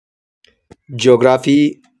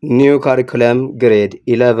Geography, New Curriculum, Grade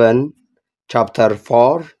 11, Chapter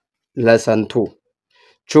 4, Lesson 2.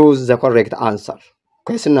 Choose the correct answer.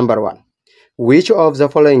 Question number 1. Which of the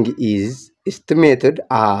following is estimated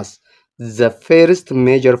as the first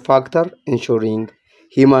major factor ensuring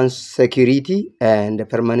human security and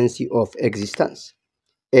permanency of existence?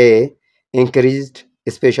 A. Increased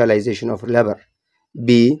specialization of labor.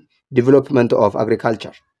 B. Development of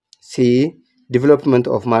agriculture. C. Development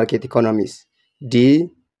of market economies. D.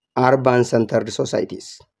 Urban-centered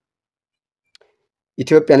societies.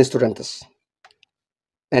 Ethiopian students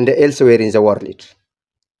and elsewhere in the world.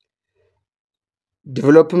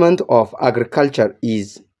 Development of agriculture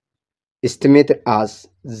is estimated as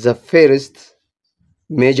the first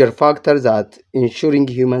major factor that ensuring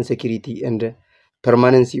human security and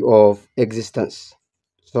permanency of existence.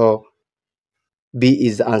 So B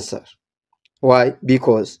is the answer. Why?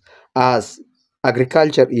 Because as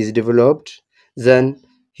agriculture is developed, then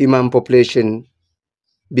human population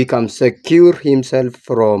becomes secure himself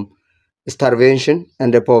from starvation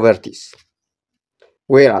and poverty.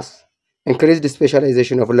 Whereas increased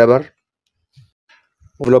specialization of labor,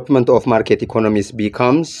 development of market economies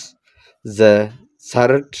becomes the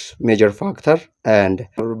third major factor, and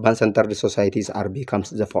urban-centered societies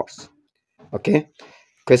becomes the fourth. Okay.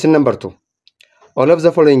 Question number 2. All of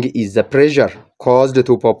the following is the pressure caused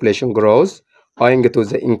to population growth owing to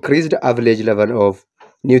the increased average level of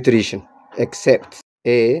nutrition, except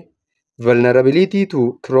A. Vulnerability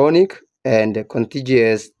to chronic and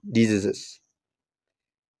contagious diseases.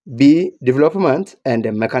 B. Development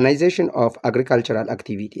and mechanization of agricultural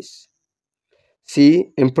activities.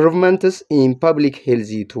 C. Improvements in public health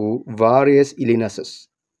to various illnesses.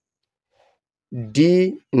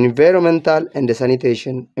 D. Environmental and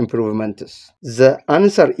sanitation improvements. The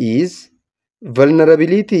answer is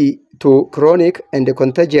vulnerability to chronic and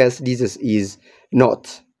contagious disease is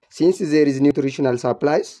not. Since there is nutritional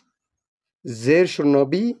supplies, there should not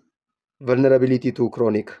be vulnerability to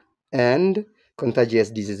chronic and contagious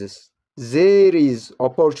diseases. There is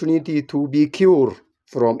opportunity to be cured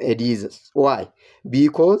from a disease. Why?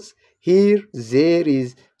 Because here there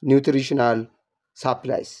is nutritional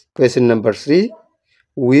supplies. Question number 3.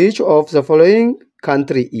 Which of the following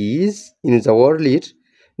country is in the world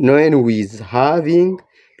known with having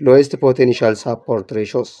lowest potential support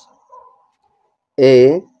ratios?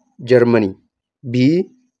 A. Germany. B.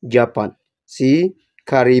 Japan. C.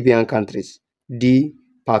 Caribbean countries. D.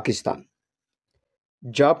 Pakistan.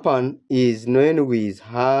 Japan is known with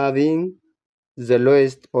having the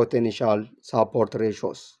lowest potential support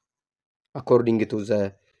ratios according to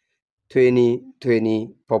the 2020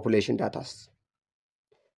 population data.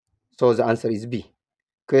 So the answer is B.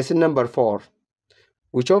 Question number 4.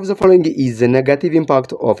 Which of the following is the negative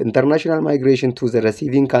impact of international migration to the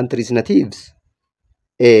receiving country's natives?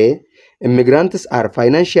 A. Immigrants are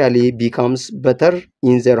financially becomes better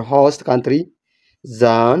in their host country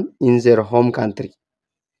than in their home country.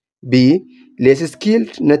 B. Less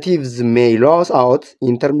skilled natives may lose out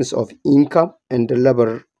in terms of income and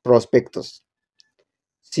labor prospects.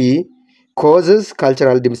 C. Causes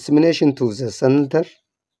cultural dissemination to the center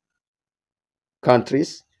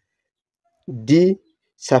countries. D.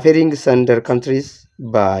 Suffering center countries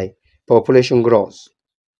by population growth.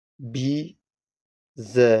 B.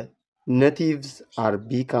 The natives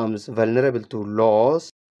becomes vulnerable to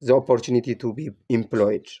loss the opportunity to be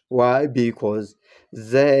employed. Why? Because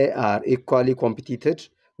they are equally competed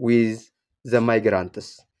with the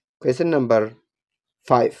migrants. Question number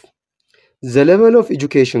 5. The level of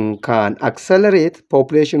education can accelerate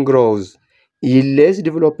population growth in less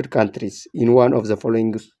developed countries in one of the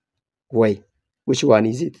following way. Which one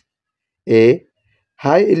is it? A.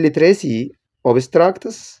 High illiteracy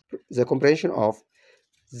obstructs the comprehension of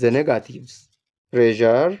the negatives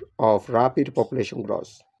pressure of rapid population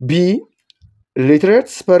growth. B.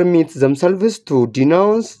 Literates permit themselves to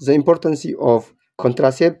denounce the importance of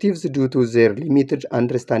contraceptives due to their limited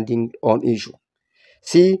understanding on issue.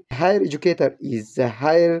 C. Higher educator is the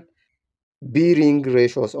higher bearing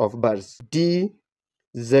ratios of births. D.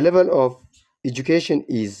 The level of education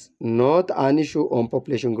is not an issue on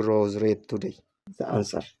population growth rate today. The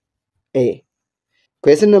answer A.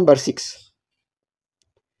 Question number 6.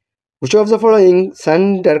 Which of the following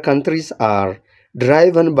sender countries are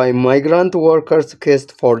driven by migrant workers'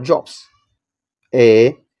 quest for jobs?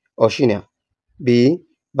 A. Oceania. B.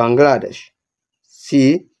 Bangladesh.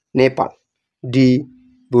 C. Nepal. D.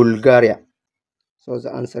 Bulgaria. So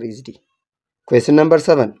the answer is D. Question number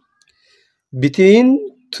 7. Between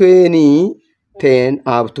 2010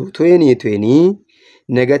 up to 2020,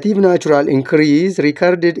 negative natural increase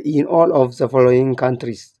recorded in all of the following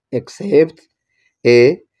countries. except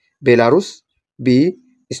A. Belarus, B.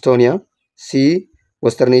 Estonia, C.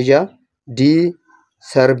 Western Asia, D.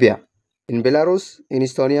 Serbia. In Belarus, in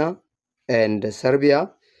Estonia, and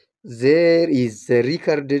Serbia, there is a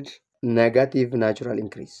recorded negative natural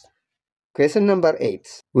increase. Question number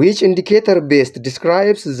 8. Which indicator based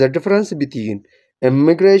describes the difference between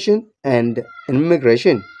immigration and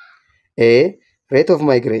immigration? A. Rate of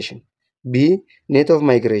migration, B. Net of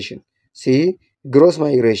migration, C. Gross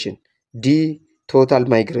migration, D. Total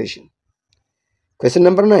migration. Question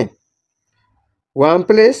number 9. One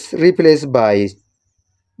place replaced by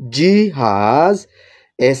G has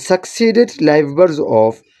a succeeded live birth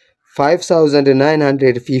of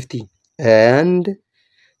 5,950 and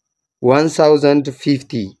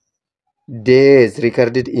 1,050 days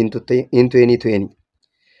recorded in 2020.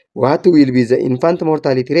 What will be the infant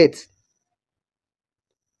mortality rate?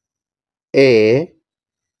 A.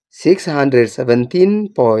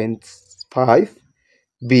 617.5,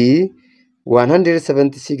 B.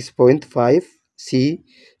 176.5, C.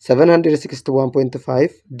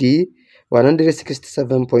 761.5, D.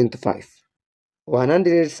 167.5.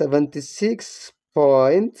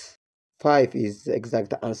 176.5 is the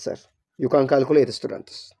exact answer. You can calculate,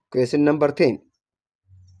 students. Question number 10.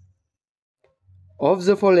 Of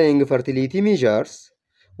the following fertility measures,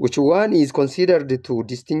 which one is considered to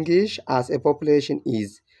distinguish as a population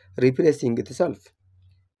is replacing itself?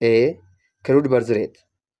 A. Crude birth rate,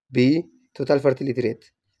 B. Total fertility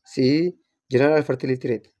rate, C. General fertility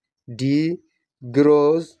rate, D.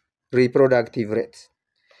 Gross reproductive rate.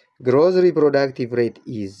 Gross reproductive rate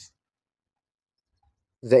is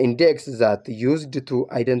the index that used to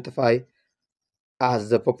identify as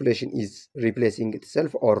the population is replacing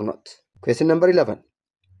itself or not. Question number 11.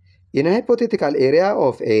 In a hypothetical area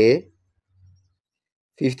of A,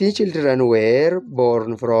 50 children were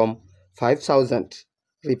born from 5,000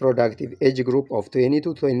 reproductive age group of 20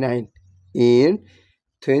 to 29 in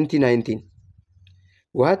 2019.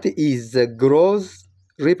 What is the gross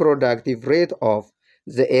reproductive rate of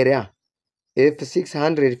the area if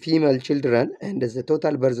 600 female children and the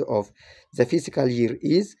total birth of the fiscal year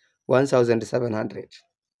is 1,700?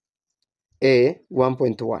 A.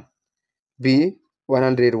 1.1, B.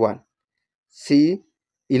 101, C.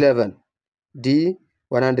 11, D.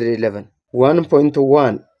 111.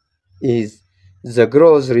 1.1 is the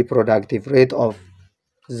gross reproductive rate of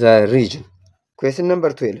the region. Question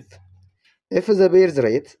number 12. If the birth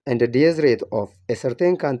rate and the death rate of a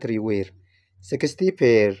certain country were 60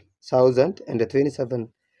 per thousand and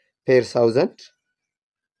 27 per thousand,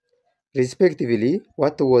 respectively,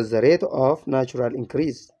 what was the rate of natural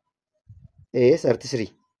increase? A.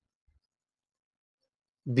 33,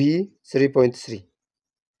 B. 3.3,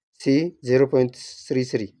 C.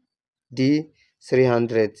 0.33, D.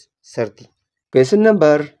 330. Question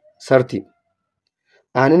number 30.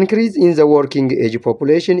 An increase in the working age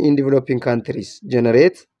population in developing countries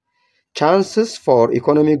generates chances for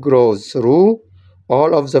economic growth through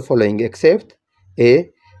all of the following except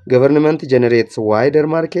A. Government generates wider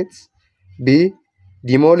markets, B.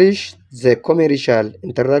 Demolish the commercial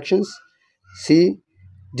interactions, C.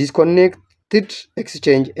 Disconnected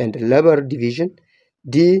exchange and labor division,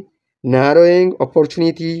 D. Narrowing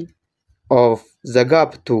opportunity of the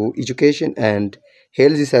gap to education and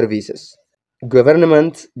health services.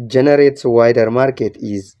 Government generates wider market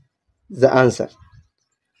is the answer.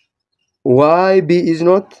 Why B is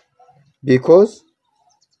not? Because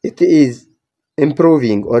it is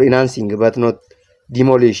improving or enhancing but not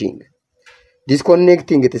demolishing.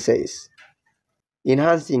 Disconnecting, it says.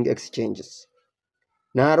 Enhancing exchanges.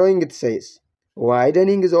 Narrowing, it says.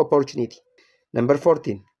 Widening the opportunity. Number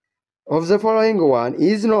 14. Of the following one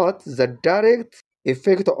is not the direct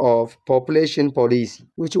effect of population policy.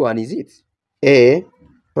 Which one is it? A.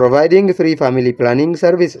 Providing free family planning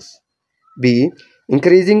services. B.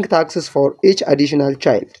 Increasing taxes for each additional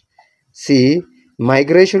child. C.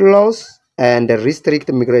 Migration laws and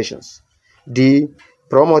restrict migrations. D.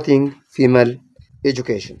 Promoting female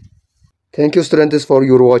education. Thank you, students, for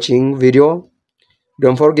your watching video.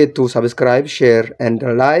 Don't forget to subscribe, share, and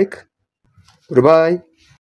like. Goodbye.